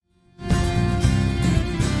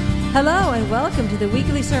Hello and welcome to the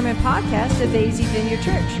weekly sermon podcast of AZ Vineyard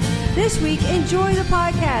Church. This week, enjoy the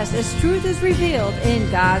podcast as truth is revealed in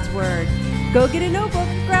God's Word. Go get a notebook,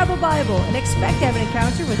 grab a Bible, and expect to have an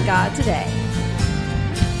encounter with God today.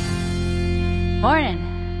 Morning.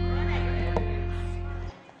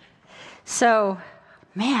 So,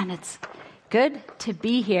 man, it's good to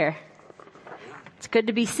be here. It's good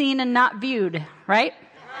to be seen and not viewed, right?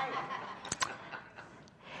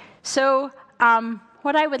 So,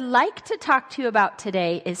 what I would like to talk to you about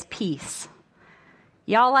today is peace.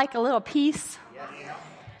 Y'all like a little peace?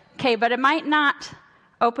 Okay, but it might not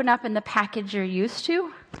open up in the package you're used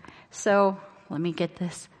to. So let me get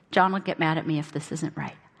this. John will get mad at me if this isn't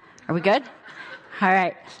right. Are we good? All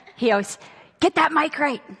right. He always, get that mic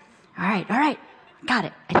right. All right. Got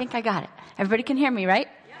it. I think I got it. Everybody can hear me, right?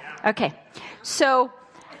 Okay. So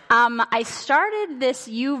I started this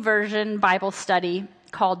YouVersion Bible study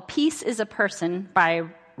called Peace is a Person by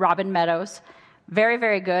Robin Meadows. Very,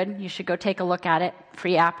 very good. You should go take a look at it.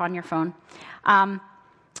 Free app on your phone.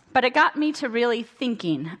 But it got me to really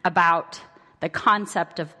thinking about the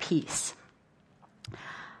concept of peace.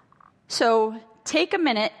 So take a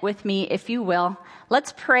minute with me, if you will.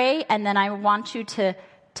 Let's pray, and then I want you to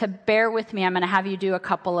bear with me. I'm going to have you do a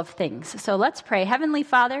couple of things. So let's pray. Heavenly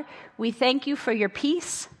Father, we thank you for your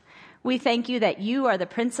peace. We thank you that you are the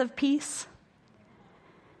Prince of Peace.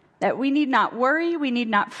 That we need not worry, we need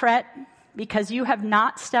not fret, because you have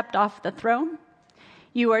not stepped off the throne.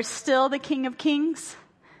 You are still the King of Kings.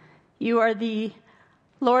 You are the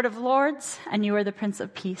Lord of Lords, and you are the Prince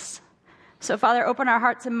of Peace. So, Father, open our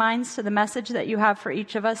hearts and minds to the message that you have for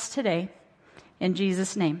each of us today. In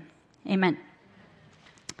Jesus' name, amen.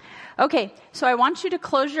 Okay, so I want you to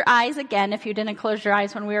close your eyes again. If you didn't close your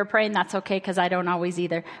eyes when we were praying, that's okay, because I don't always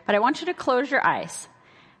either. But I want you to close your eyes.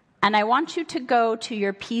 And I want you to go to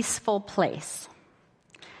your peaceful place.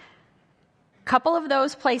 A couple of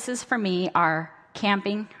those places for me are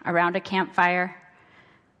camping around a campfire,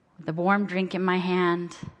 with a warm drink in my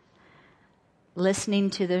hand,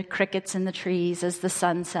 listening to the crickets in the trees as the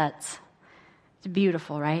sun sets. It's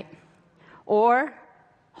beautiful, right? Or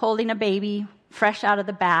holding a baby fresh out of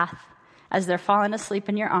the bath as they're falling asleep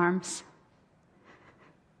in your arms.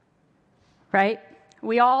 Right?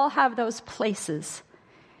 We all have those places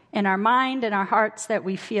in our mind and our hearts that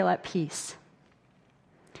we feel at peace.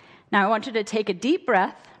 Now I want you to take a deep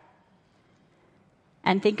breath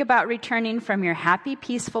and think about returning from your happy,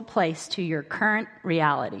 peaceful place to your current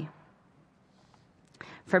reality.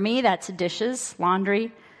 For me, that's dishes,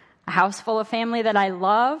 laundry, a house full of family that I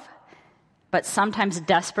love, but sometimes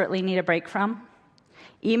desperately need a break from,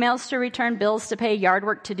 emails to return, bills to pay, yard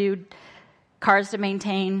work to do, cars to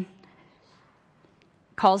maintain,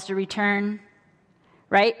 calls to return,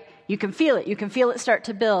 right? You can feel it. You can feel it start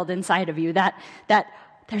to build inside of you, that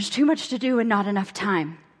there's too much to do and not enough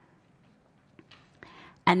time.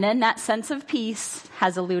 And then that sense of peace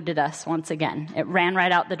has eluded us once again. It ran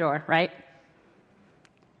right out the door, right?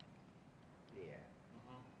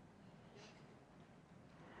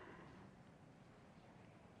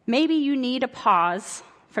 Maybe you need a pause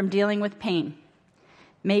from dealing with pain.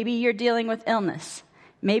 Maybe you're dealing with illness.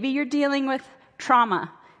 Maybe you're dealing with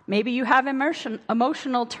trauma. Maybe you have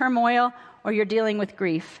emotional turmoil, or you're dealing with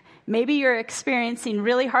grief. Maybe you're experiencing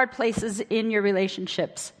really hard places in your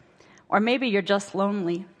relationships. Or maybe you're just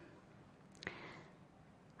lonely.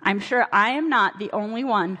 I'm sure I am not the only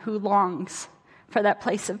one who longs for that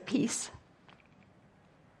place of peace.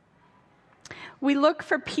 We look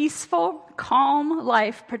for peaceful, calm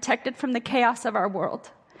life protected from the chaos of our world.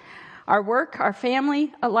 Our work, our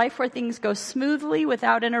family, a life where things go smoothly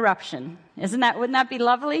without interruption. Wouldn't that be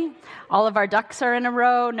lovely? All of our ducks are in a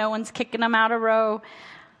row. No one's kicking them out of row.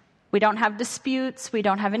 We don't have disputes. We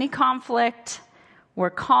don't have any conflict. We're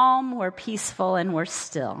calm, we're peaceful, and we're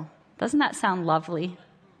still. Doesn't that sound lovely?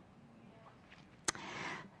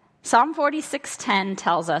 Psalm 46:10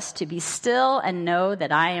 tells us to be still and know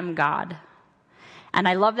that I am God. And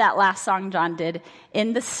I love that last song John did,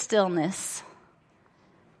 In the Stillness.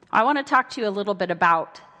 I want to talk to you a little bit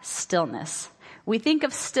about stillness. We think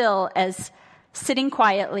of still as sitting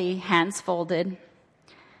quietly, hands folded,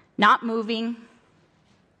 not moving,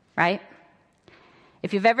 right?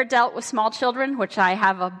 If you've ever dealt with small children, which I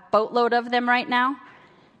have a boatload of them right now,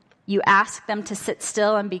 you ask them to sit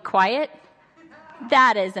still and be quiet.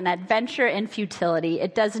 That is an adventure in futility.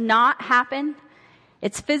 It does not happen.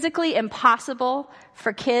 It's physically impossible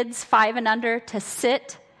for kids 5 and under to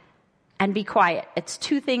sit and be quiet. It's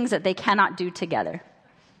two things that they cannot do together.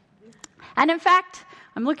 And in fact,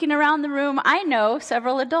 I'm looking around the room, I know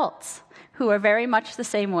several adults who are very much the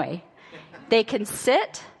same way. They can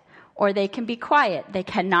sit or they can be quiet. They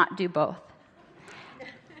cannot do both.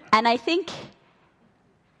 And I think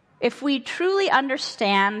if we truly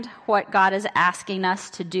understand what God is asking us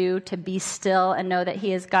to do, to be still and know that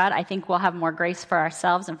he is God, I think we'll have more grace for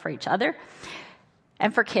ourselves and for each other.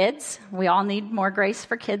 And for kids, we all need more grace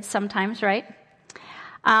for kids sometimes, right?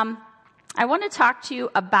 I want to talk to you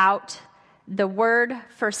about the word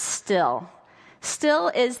for still. Still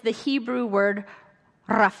is the Hebrew word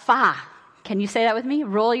rapha. Can you say that with me?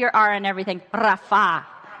 Roll your R and everything. Rapha.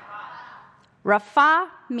 Rapha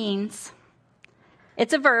means,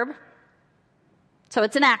 it's a verb, so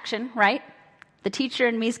it's an action, right? The teacher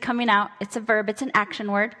in me is coming out. It's a verb, it's an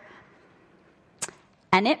action word.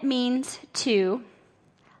 And it means to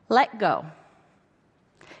let go,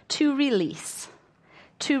 to release,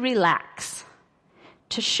 to relax,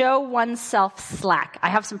 to show oneself slack. I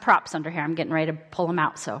have some props under here. I'm getting ready to pull them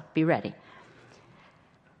out, so be ready.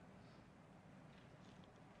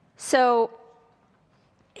 So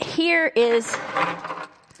here's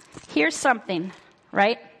something,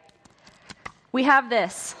 right? We have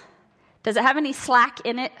this. Does it have any slack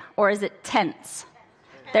in it, or is it tense?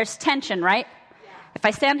 There's tension, right? Yeah. If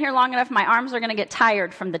I stand here long enough, my arms are going to get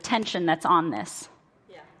tired from the tension that's on this.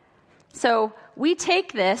 Yeah. So we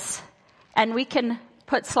take this, and we can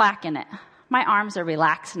put slack in it. My arms are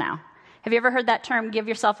relaxed now. Have you ever heard that term, give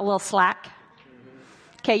yourself a little slack?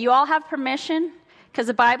 Okay, you all have permission, because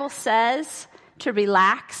the Bible says to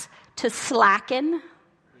relax, to slacken.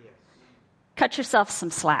 Cut yourself some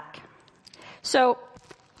slack. So,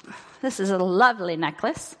 this is a lovely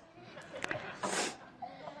necklace.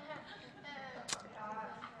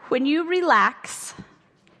 When you relax,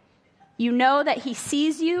 you know that he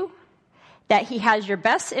sees you, that he has your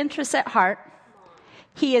best interests at heart.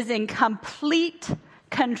 He is in complete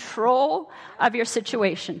control of your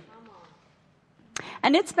situation.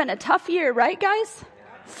 And it's been a tough year, right, guys?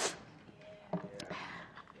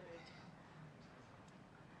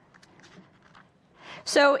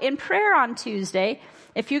 So in prayer on Tuesday,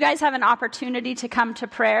 if you guys have an opportunity to come to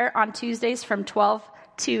prayer on Tuesdays from 12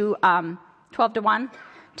 to 1,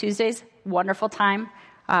 Tuesdays, wonderful time.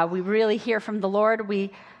 We really hear from the Lord.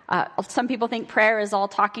 Some people think prayer is all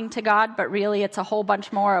talking to God, but really it's a whole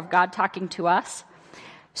bunch more of God talking to us.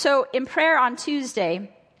 So in prayer on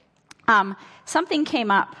Tuesday, something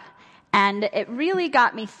came up, and it really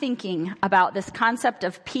got me thinking about this concept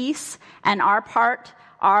of peace, and our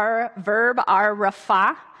verb, our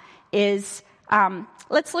rapha, is, I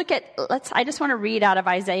just want to read out of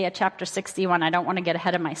Isaiah chapter 61. I don't want to get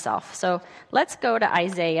ahead of myself. So let's go to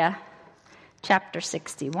Isaiah chapter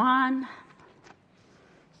 61.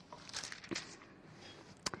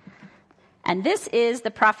 And this is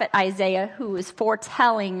the prophet Isaiah, who is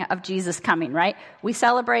foretelling of Jesus coming, right? We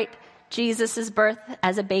celebrate Jesus' birth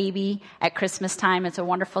as a baby at Christmas time. It's a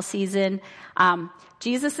wonderful season.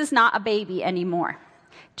 Jesus is not a baby anymore.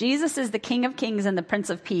 Jesus is the King of Kings and the Prince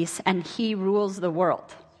of Peace, and he rules the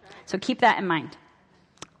world. So keep that in mind.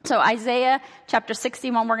 So Isaiah chapter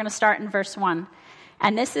 61, we're going to start in verse 1.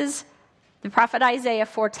 And this is the prophet Isaiah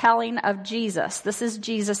foretelling of Jesus. This is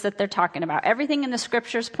Jesus that they're talking about. Everything in the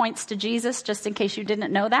scriptures points to Jesus, just in case you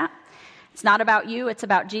didn't know that. It's not about you, it's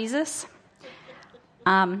about Jesus.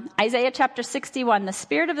 Isaiah chapter 61, the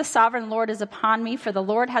Spirit of the Sovereign Lord is upon me, for the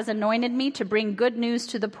Lord has anointed me to bring good news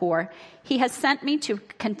to the poor. He has sent me to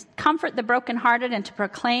comfort the brokenhearted and to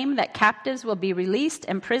proclaim that captives will be released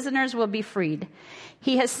and prisoners will be freed.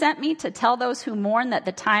 He has sent me to tell those who mourn that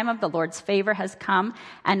the time of the Lord's favor has come,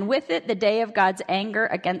 and with it the day of God's anger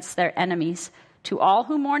against their enemies. To all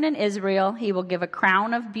who mourn in Israel, he will give a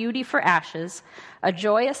crown of beauty for ashes, a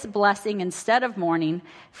joyous blessing instead of mourning,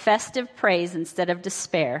 festive praise instead of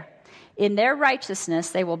despair. In their righteousness,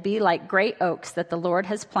 they will be like great oaks that the Lord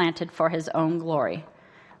has planted for his own glory.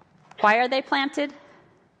 Why are they planted?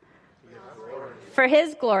 For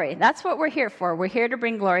his glory. That's what we're here for. We're here to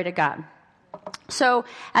bring glory to God. So,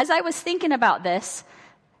 as I was thinking about this,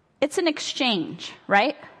 it's an exchange,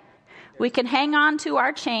 right? We can hang on to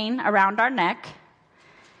our chain around our neck,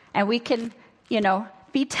 and we can,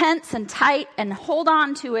 be tense and tight and hold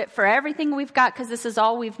on to it for everything we've got because this is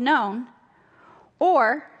all we've known.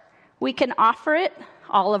 Or we can offer it,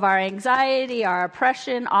 all of our anxiety, our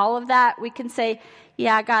oppression, all of that. We can say,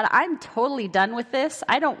 yeah, God, I'm totally done with this.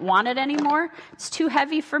 I don't want it anymore. It's too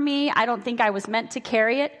heavy for me. I don't think I was meant to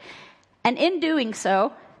carry it. And in doing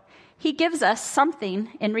so, he gives us something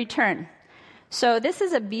in return. So this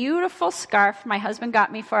is a beautiful scarf my husband got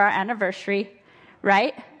me for our anniversary,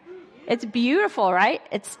 right? It's beautiful, right?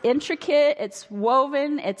 It's intricate, it's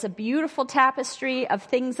woven, it's a beautiful tapestry of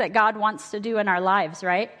things that God wants to do in our lives,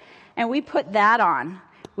 right? And we put that on.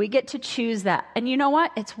 We get to choose that. And you know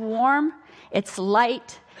what? It's warm, it's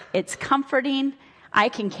light, it's comforting. I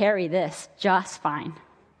can carry this just fine.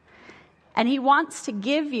 And he wants to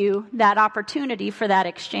give you that opportunity for that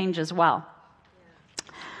exchange as well.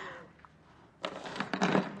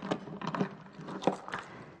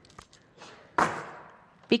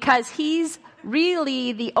 Because he's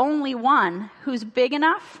really the only one who's big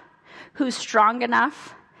enough, who's strong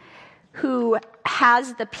enough, who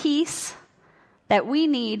has the peace that we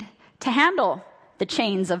need to handle the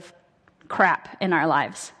chains of crap in our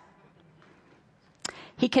lives.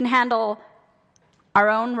 He can handle our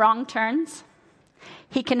own wrong turns.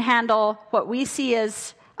 He can handle what we see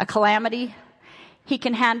as a calamity. He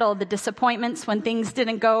can handle the disappointments when things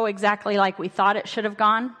didn't go exactly like we thought it should have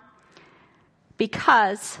gone.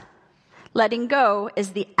 Because letting go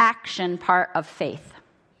is the action part of faith.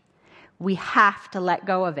 We have to let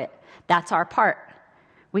go of it. That's our part.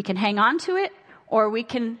 We can hang on to it or we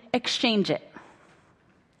can exchange it.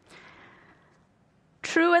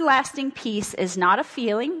 True and lasting peace is not a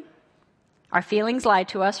feeling. Our feelings lie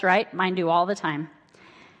to us, right? Mine do all the time.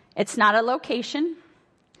 It's not a location.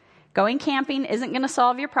 Going camping isn't going to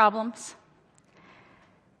solve your problems.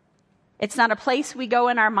 It's not a place we go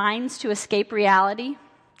in our minds to escape reality.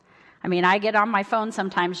 I mean, I get on my phone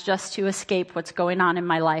sometimes just to escape what's going on in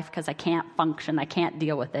my life because I can't function. I can't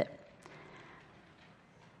deal with it.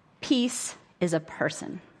 Peace is a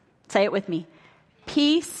person. Say it with me.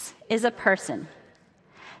 Peace is a person.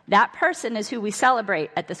 That person is who we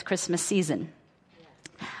celebrate at this Christmas season.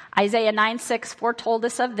 Isaiah 9:6 foretold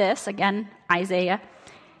us of this. Again, Isaiah.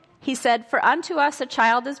 He said, "For unto us a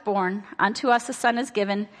child is born, unto us a son is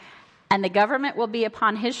given, and the government will be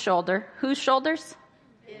upon his shoulder." Whose shoulders?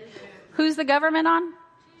 His. Who's the government on?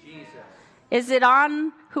 Jesus. Is it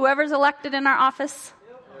on whoever's elected in our office?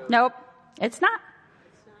 Nope. It's not.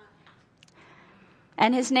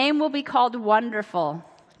 And his name will be called Wonderful,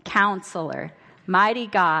 Counselor, Mighty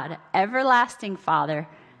God, Everlasting Father,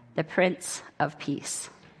 the Prince of Peace.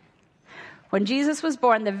 When Jesus was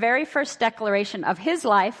born, the very first declaration of his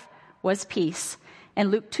life was peace. In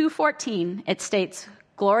Luke 2:14, it states,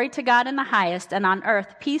 "Glory to God in the highest, and on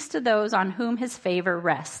earth peace to those on whom his favor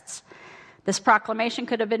rests." This proclamation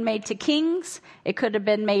could have been made to kings, it could have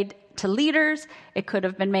been made to leaders, it could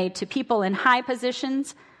have been made to people in high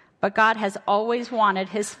positions, but God has always wanted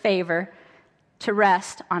his favor to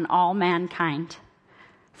rest on all mankind.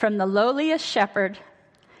 From the lowliest shepherd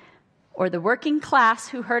or the working class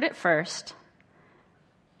who heard it first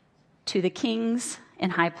to the kings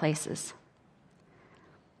in high places.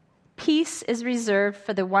 Peace is reserved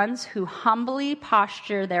for the ones who humbly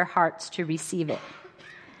posture their hearts to receive it.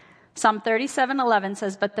 Psalm 37:11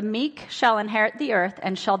 says, "But the meek shall inherit the earth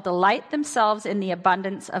and shall delight themselves in the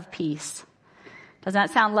abundance of peace." Does that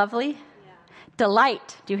sound lovely? Yeah.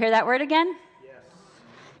 Delight. Do you hear that word again? Yes.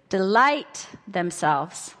 Delight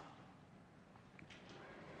themselves.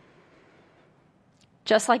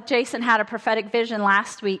 Just like Jason had a prophetic vision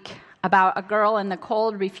last week about a girl in the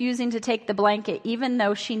cold refusing to take the blanket even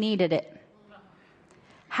though she needed it.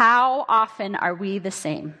 How often are we the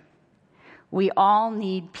same? We all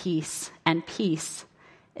need peace, and peace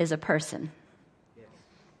is a person. Yes.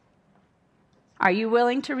 Are you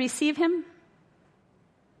willing to receive him?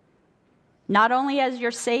 Not only as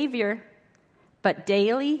your Savior, but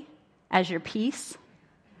daily as your peace?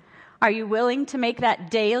 Are you willing to make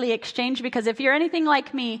that daily exchange? Because if you're anything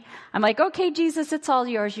like me, I'm like, okay, Jesus, it's all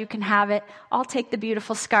yours. You can have it. I'll take the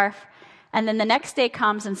beautiful scarf. And then the next day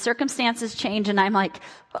comes and circumstances change and I'm like,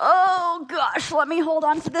 oh gosh, let me hold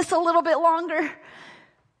on to this a little bit longer.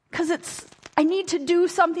 Because I need to do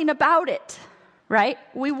something about it, right?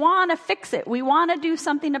 We want to fix it. We want to do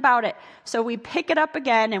something about it. So we pick it up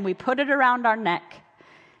again and we put it around our neck.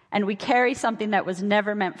 And we carry something that was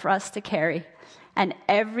never meant for us to carry. And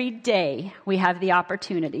every day we have the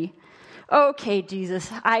opportunity. Okay, Jesus,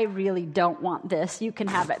 I really don't want this. You can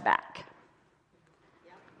have it back.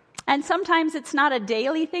 And sometimes it's not a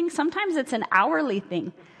daily thing. Sometimes it's an hourly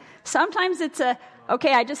thing. Sometimes it's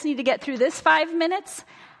okay, I just need to get through this 5 minutes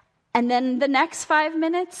and then the next 5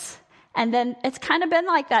 minutes. And then it's kind of been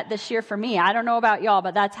like that this year for me. I don't know about y'all,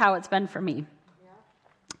 but that's how it's been for me.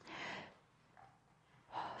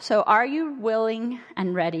 So are you willing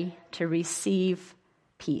and ready to receive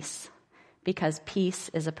peace? Because peace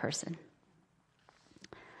is a person.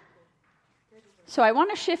 So I want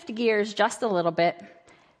to shift gears just a little bit.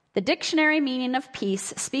 The dictionary meaning of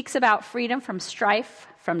peace speaks about freedom from strife,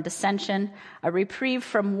 from dissension, a reprieve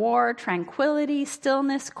from war, tranquility,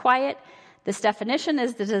 stillness, quiet. This definition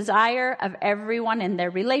is the desire of everyone in their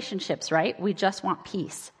relationships, right? We just want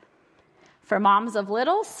peace. For moms of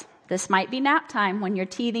littles, This might be nap time when your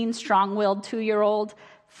teething, strong-willed 2-year-old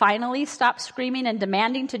finally stops screaming and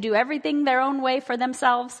demanding to do everything their own way for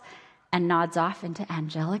themselves and nods off into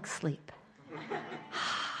angelic sleep.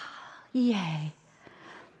 Yay.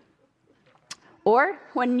 Or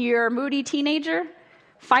when your moody teenager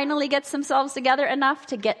finally gets themselves together enough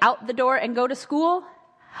to get out the door and go to school.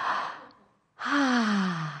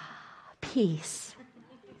 Peace.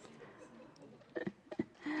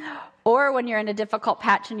 Or when you're in a difficult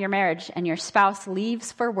patch in your marriage and your spouse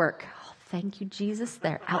leaves for work. Oh, thank you, Jesus,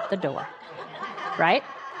 they're out the door. Right?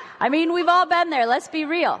 I mean, we've all been there. Let's be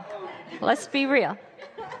real. Let's be real.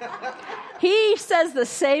 He says the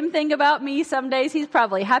same thing about me some days. He's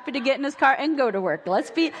probably happy to get in his car and go to work. Let's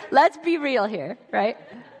be real here, right?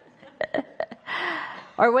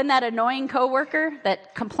 Or when that annoying coworker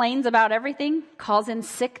that complains about everything calls in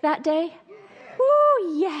sick that day.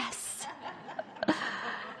 Woo, yes.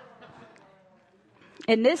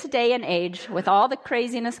 In this day and age, with all the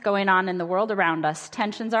craziness going on in the world around us,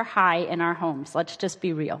 tensions are high in our homes. Let's just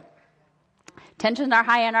be real. Tensions are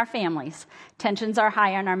high in our families. Tensions are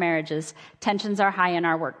high in our marriages. Tensions are high in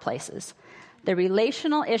our workplaces. The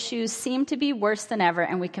relational issues seem to be worse than ever,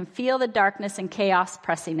 and we can feel the darkness and chaos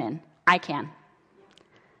pressing in. I can.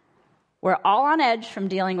 We're all on edge from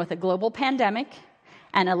dealing with a global pandemic,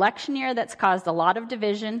 an election year that's caused a lot of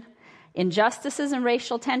division, injustices and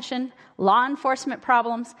racial tension, law enforcement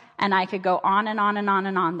problems, and I could go on and on and on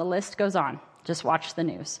and on. The list goes on. Just watch the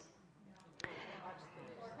news.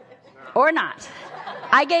 Or not.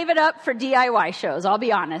 I gave it up for DIY shows, I'll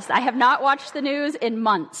be honest. I have not watched the news in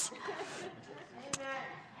months.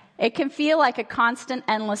 It can feel like a constant,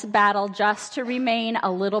 endless battle just to remain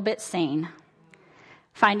a little bit sane.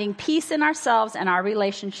 Finding peace in ourselves and our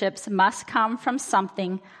relationships must come from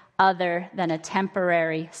something other than a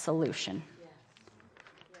temporary solution.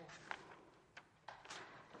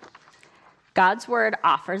 God's word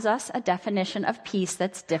offers us a definition of peace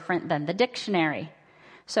that's different than the dictionary.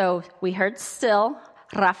 So we heard still,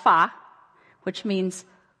 rafa, which means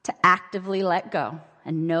to actively let go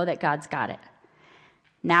and know that God's got it.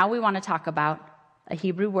 Now we want to talk about a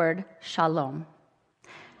Hebrew word, shalom.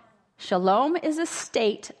 Shalom is a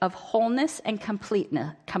state of wholeness and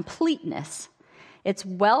completeness. It's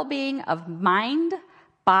well-being of mind,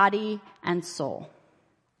 body, and soul.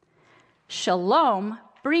 Shalom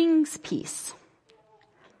brings peace.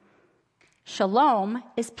 Shalom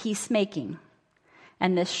is peacemaking.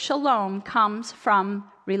 And this shalom comes from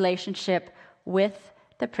relationship with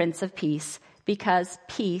the Prince of Peace, because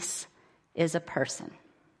peace is a person.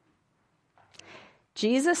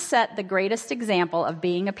 Jesus set the greatest example of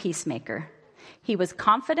being a peacemaker. He was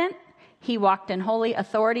confident, he walked in holy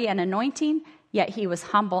authority and anointing, yet he was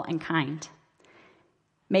humble and kind.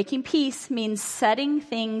 Making peace means setting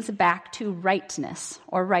things back to rightness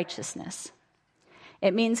or righteousness.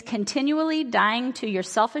 It means continually dying to your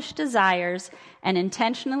selfish desires and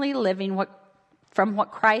intentionally living from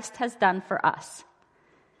what Christ has done for us.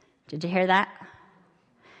 Did you hear that?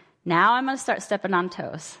 Now I'm going to start stepping on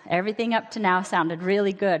toes. Everything up to now sounded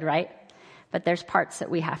really good, right? But there's parts that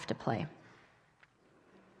we have to play.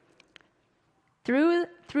 Through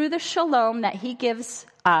the shalom that he gives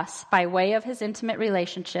us by way of his intimate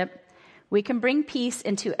relationship, we can bring peace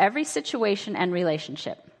into every situation and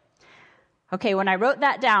relationship. Okay, when I wrote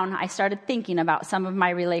that down, I started thinking about some of my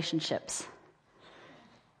relationships.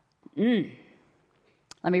 Let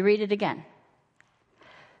me read it again.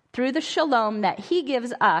 Through the shalom that he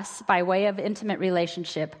gives us by way of intimate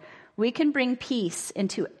relationship, we can bring peace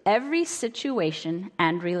into every situation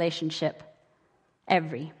and relationship.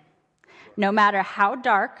 Every. No matter how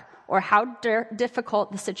dark or how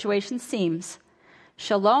difficult the situation seems,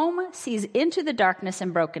 shalom sees into the darkness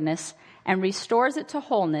and brokenness and restores it to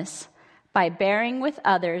wholeness by bearing with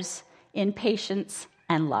others in patience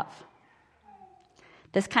and love.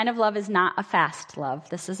 This kind of love is not a fast love.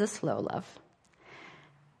 This is a slow love.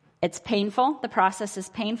 It's painful. The process is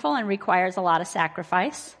painful and requires a lot of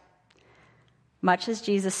sacrifice. Much as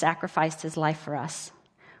Jesus sacrificed his life for us,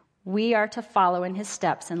 we are to follow in his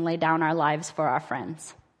steps and lay down our lives for our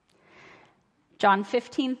friends. John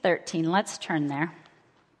 15:13. Let's turn there.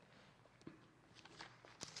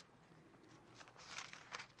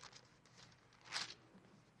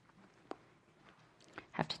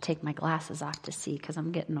 I have to take my glasses off to see because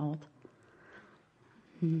I'm getting old.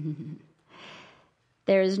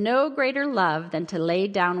 There is no greater love than to lay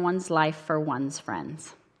down one's life for one's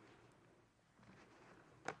friends.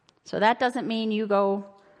 So that doesn't mean you go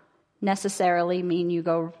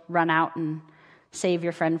run out and save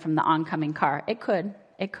your friend from the oncoming car. It could.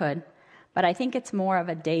 But I think it's more of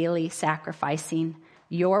a daily sacrificing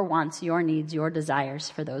your wants, your needs, your desires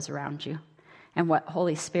for those around you, and what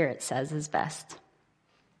Holy Spirit says is best.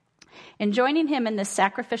 In joining him in this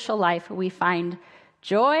sacrificial life, we find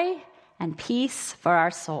joy and peace for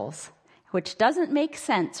our souls, which doesn't make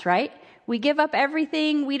sense, right? We give up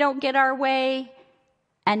everything, we don't get our way,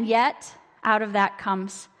 and yet out of that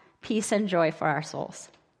comes peace and joy for our souls.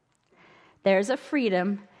 There's a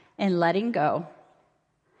freedom in letting go,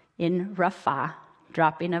 in Rapha,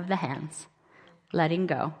 dropping of the hands, letting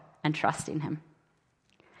go and trusting him.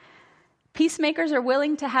 Peacemakers are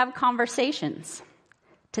willing to have conversations,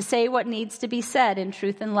 to say what needs to be said in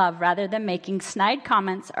truth and love, rather than making snide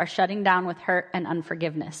comments or shutting down with hurt and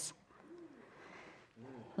unforgiveness.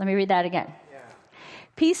 Let me read that again.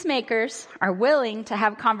 Peacemakers are willing to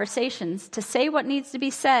have conversations, to say what needs to be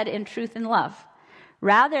said in truth and love,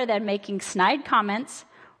 rather than making snide comments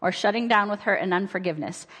or shutting down with hurt and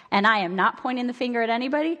unforgiveness. And I am not pointing the finger at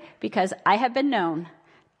anybody, because I have been known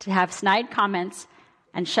to have snide comments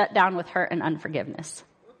and shut down with hurt and unforgiveness.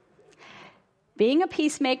 Being a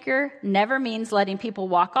peacemaker never means letting people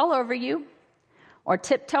walk all over you or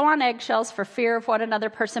tiptoe on eggshells for fear of what another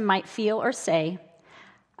person might feel or say.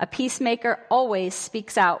 A peacemaker always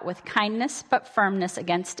speaks out with kindness but firmness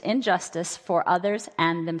against injustice for others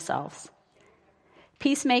and themselves.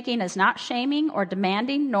 Peacemaking is not shaming or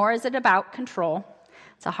demanding, nor is it about control.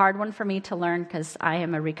 It's a hard one for me to learn because I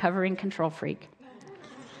am a recovering control freak.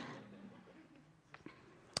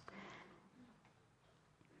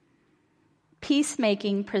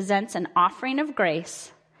 Peacemaking presents an offering of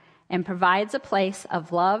grace and provides a place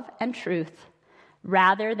of love and truth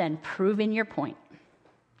rather than proving your point.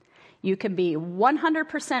 You can be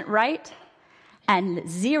 100% right and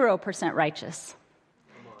 0% righteous.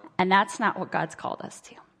 And that's not what God's called us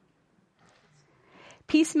to.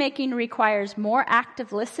 Peacemaking requires more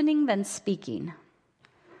active listening than speaking.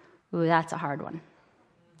 Ooh, that's a hard one,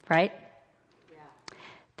 right? Yeah.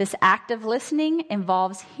 This active listening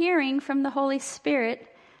involves hearing from the Holy Spirit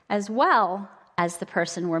as well as the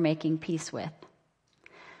person we're making peace with.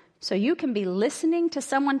 So you can be listening to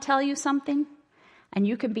someone tell you something, and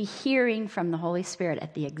you can be hearing from the Holy Spirit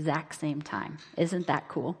at the exact same time. Isn't that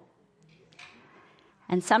cool?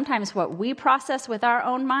 And sometimes what we process with our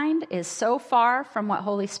own mind is so far from what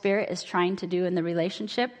Holy Spirit is trying to do in the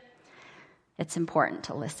relationship, it's important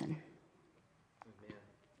to listen. Amen.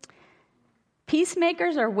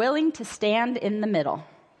 Peacemakers are willing to stand in the middle.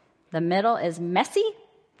 The middle is messy,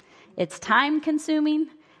 it's time-consuming,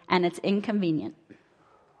 and it's inconvenient.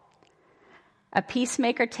 A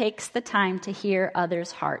peacemaker takes the time to hear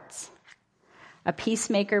others' hearts. A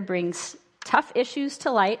peacemaker brings tough issues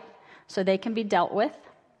to light so they can be dealt with.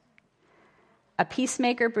 A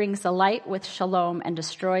peacemaker brings the light with shalom and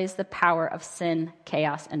destroys the power of sin,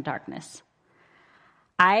 chaos, and darkness.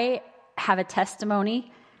 I have a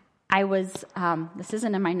testimony. This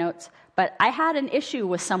isn't in my notes, but I had an issue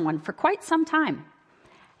with someone for quite some time.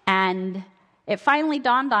 And it finally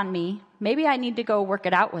dawned on me, maybe I need to go work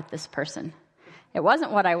it out with this person. It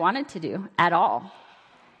wasn't what I wanted to do at all.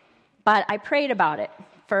 But I prayed about it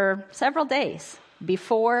for several days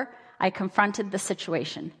before I confronted the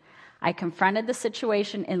situation. I confronted the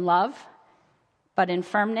situation in love, but in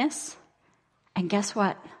firmness. And guess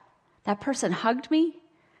what? That person hugged me,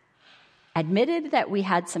 admitted that we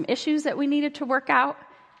had some issues that we needed to work out,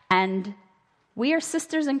 and we are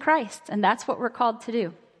sisters in Christ, and that's what we're called to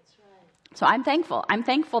do. That's right. So I'm thankful. I'm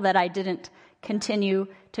thankful that I didn't continue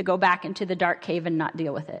to go back into the dark cave and not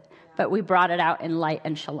deal with it, but we brought it out in light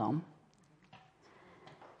and shalom.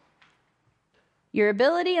 Your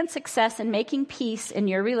ability and success in making peace in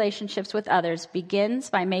your relationships with others begins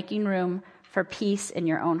by making room for peace in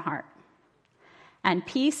your own heart. And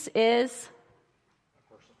peace is...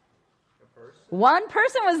 One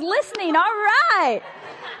person was listening. All right.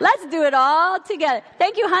 Let's do it all together.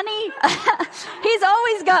 Thank you, honey. He's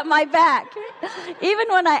always got my back. Even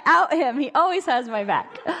when I out him, he always has my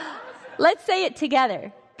back. Let's say it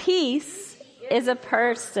together. Peace is a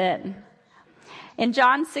person. In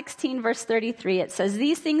John 16, verse 33, it says,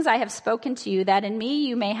 "These things I have spoken to you, that in me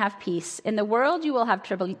you may have peace. In the world you will have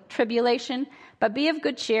tribulation, but be of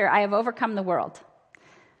good cheer. I have overcome the world."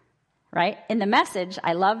 Right? In the Message,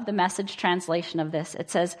 I love the Message translation of this. It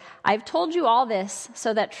says, "I've told you all this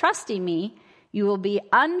so that trusting me, you will be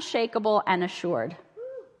unshakable and assured."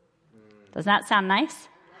 Does that sound nice?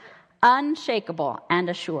 Unshakable and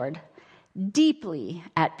assured. Deeply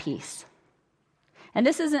at peace. And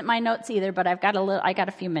this isn't my notes either, but I got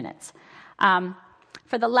a few minutes.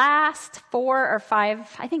 For the last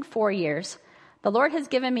 4 years, the Lord has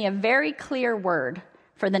given me a very clear word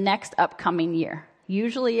for the next upcoming year.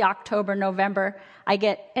 Usually October, November,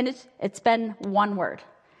 and it's been one word.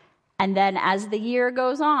 And then as the year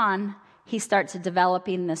goes on, he starts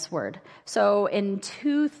developing this word. So in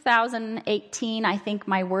 2018, I think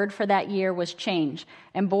my word for that year was change.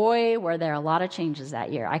 And boy, were there a lot of changes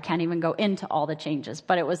that year. I can't even go into all the changes,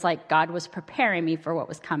 but it was like God was preparing me for what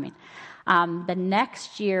was coming. The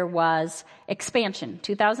next year was expansion.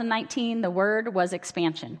 2019, the word was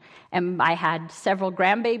expansion. And I had several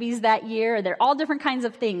grandbabies that year. They're all different kinds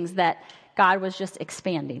of things that God was just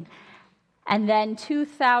expanding. And then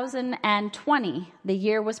 2020, the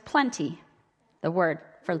year was plenty. The word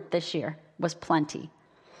for this year was plenty.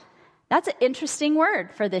 That's an interesting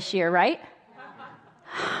word for this year, right?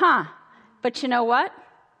 But you know what?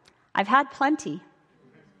 I've had plenty.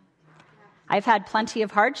 I've had plenty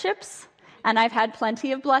of hardships, and I've had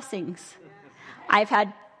plenty of blessings. I've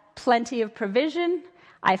had plenty of provision.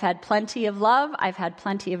 I've had plenty of love. I've had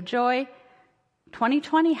plenty of joy.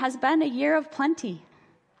 2020 has been a year of plenty.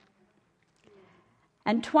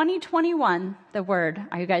 And 2021, the word,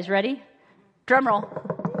 are you guys ready? Drum roll.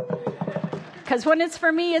 Because when it's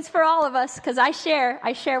for me, it's for all of us, because I share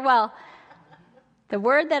well. The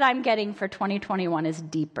word that I'm getting for 2021 is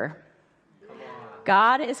deeper.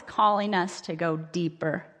 God is calling us to go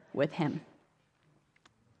deeper with him.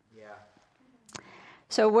 Yeah.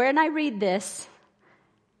 So when I read this,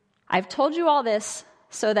 I've told you all this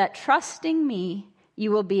so that trusting me,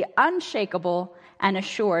 you will be unshakable and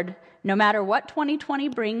assured no matter what 2020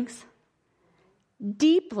 brings,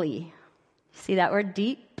 deeply, see that word,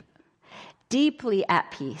 deep? Deeply at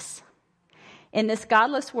peace. In this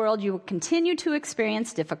godless world, you will continue to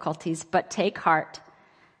experience difficulties, but take heart.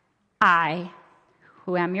 I,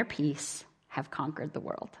 who am your peace, have conquered the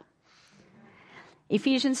world.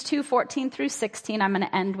 Ephesians 2:14 through 16, I'm going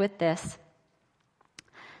to end with this.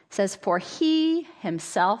 It says, for he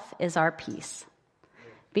himself is our peace.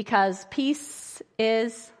 Because peace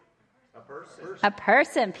is a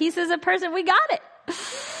person. Peace is a person. We got it.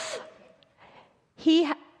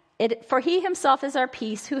 For he himself is our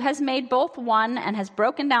peace, who has made both one and has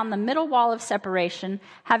broken down the middle wall of separation,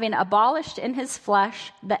 having abolished in his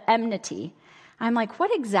flesh the enmity. I'm like,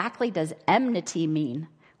 what exactly does enmity mean?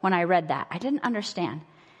 When I read that, I didn't understand.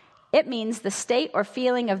 It means the state or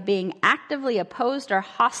feeling of being actively opposed or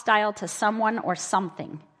hostile to someone or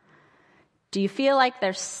something. Do you feel like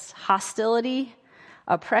there's hostility,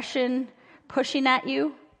 oppression, pushing at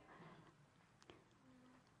you?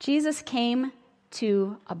 Jesus came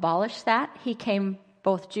to abolish that. He came,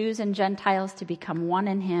 both Jews and Gentiles, to become one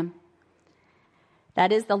in him.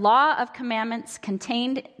 That is the law of commandments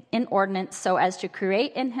contained in ordinance, so as to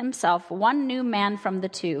create in himself one new man from the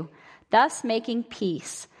two, thus making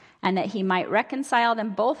peace, and that he might reconcile them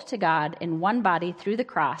both to God in one body through the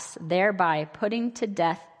cross, thereby putting to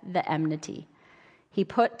death the enmity. He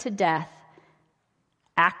put to death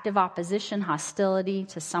active opposition, hostility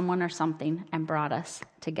to someone or something, and brought us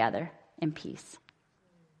together in peace.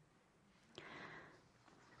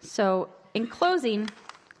 So, in closing,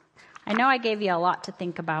 I know I gave you a lot to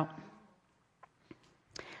think about.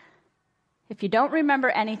 If you don't remember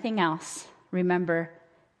anything else, remember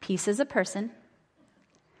peace is a person.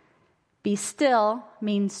 Be still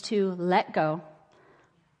means to let go.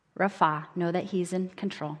 Rapha, know that he's in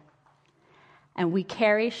control. And we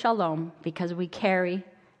carry shalom because we carry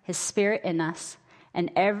his spirit in us.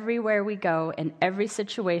 And everywhere we go, in every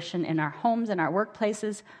situation, in our homes, in our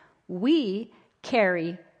workplaces, we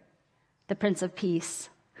carry the Prince of Peace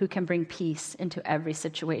who can bring peace into every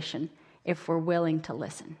situation if we're willing to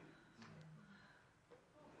listen.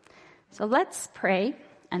 So let's pray,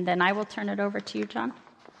 and then I will turn it over to you, John.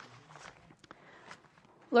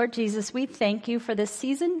 Lord Jesus, we thank you for this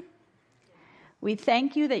season. We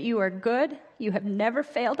thank you that you are good. You have never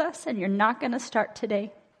failed us, and you're not going to start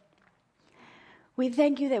today. We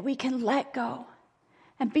thank you that we can let go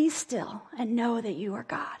and be still and know that you are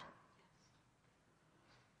God.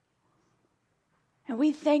 And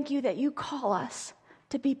we thank you that you call us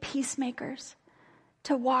to be peacemakers,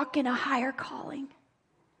 to walk in a higher calling.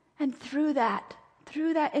 And through that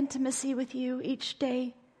intimacy with you each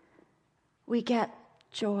day, we get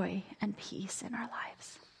joy and peace in our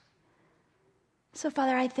lives. So,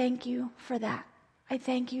 Father, I thank you for that. I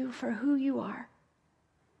thank you for who you are.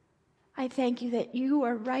 I thank you that you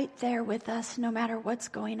are right there with us no matter what's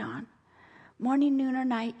going on. Morning, noon, or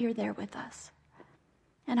night, you're there with us.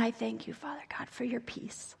 And I thank you, Father God, for your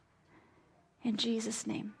peace. In Jesus'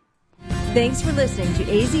 name. Thanks for listening to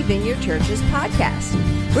AZ Vineyard Church's podcast.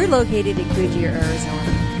 We're located in Goodyear,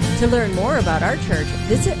 Arizona. To learn more about our church,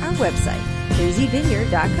 visit our website,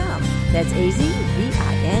 azvineyard.com. That's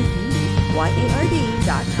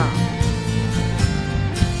azvineyard.com.